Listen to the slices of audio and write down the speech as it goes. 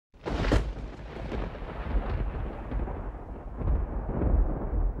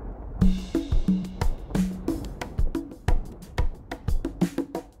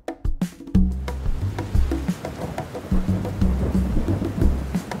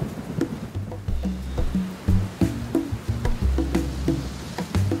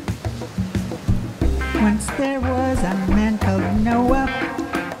Once there was a man called Noah.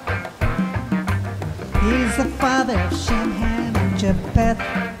 He's the father of Shem, Ham, and Japheth.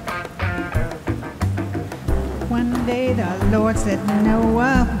 One day the Lord said,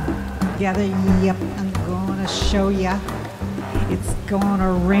 Noah, gather ye up, I'm gonna show ya. It's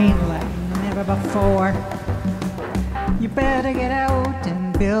gonna rain like never before. You better get out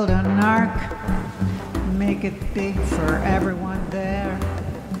and build an ark. Make it big for everyone there.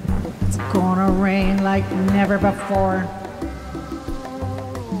 It's gonna rain like never before.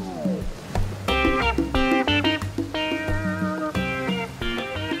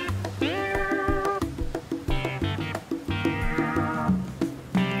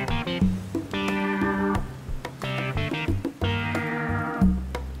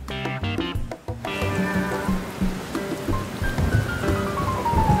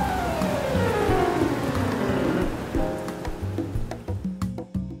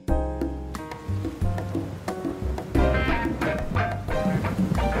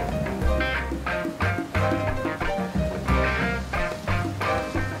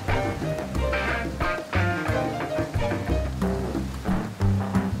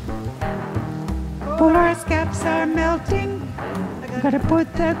 Polar caps are melting. Gotta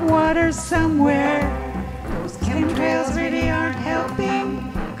put that water somewhere. Those chemtrails really aren't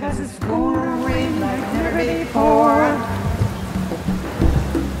helping, 'cause it's gonna rain like never before.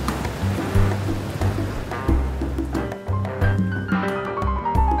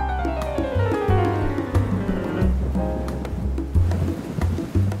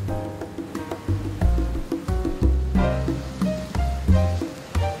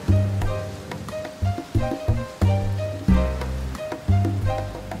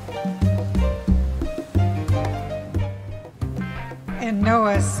 And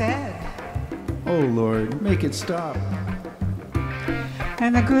Noah said, "Oh Lord, make it stop."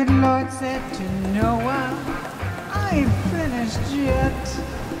 And the good Lord said to Noah, I ain't finished yet.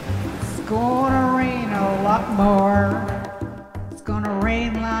 It's gonna rain a lot more. It's gonna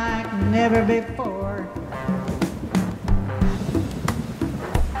rain like never before.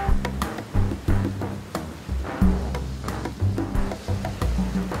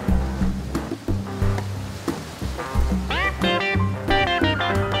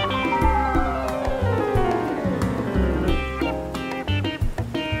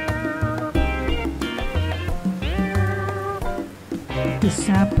 This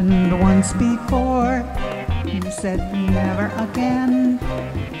happened once before. You said never again.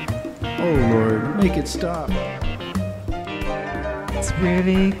 Oh Lord, make it stop. It's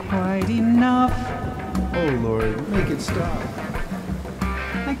really quite enough. Oh Lord, make it stop.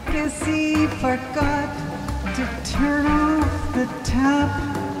 I guess he forgot to turn off the tap.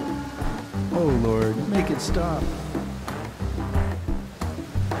 Oh Lord, make it stop.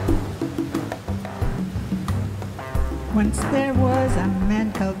 Once there was a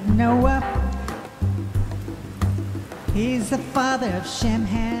man called Noah. He's the father of Shem,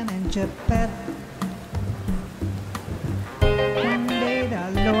 Ham, and Japheth. One day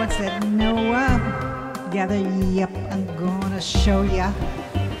the Lord said, Noah, gather ye up, I'm gonna show ya.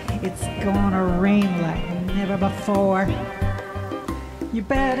 It's gonna rain like never before. You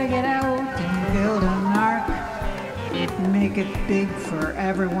better get out and build an ark. Make it big for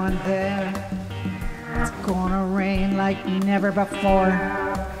everyone there. It's gonna rain like never before.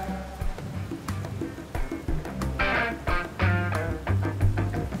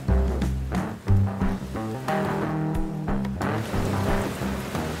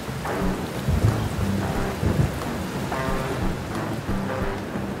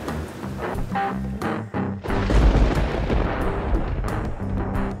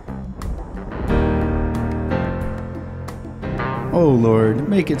 Oh Lord,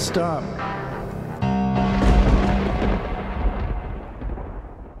 make it stop.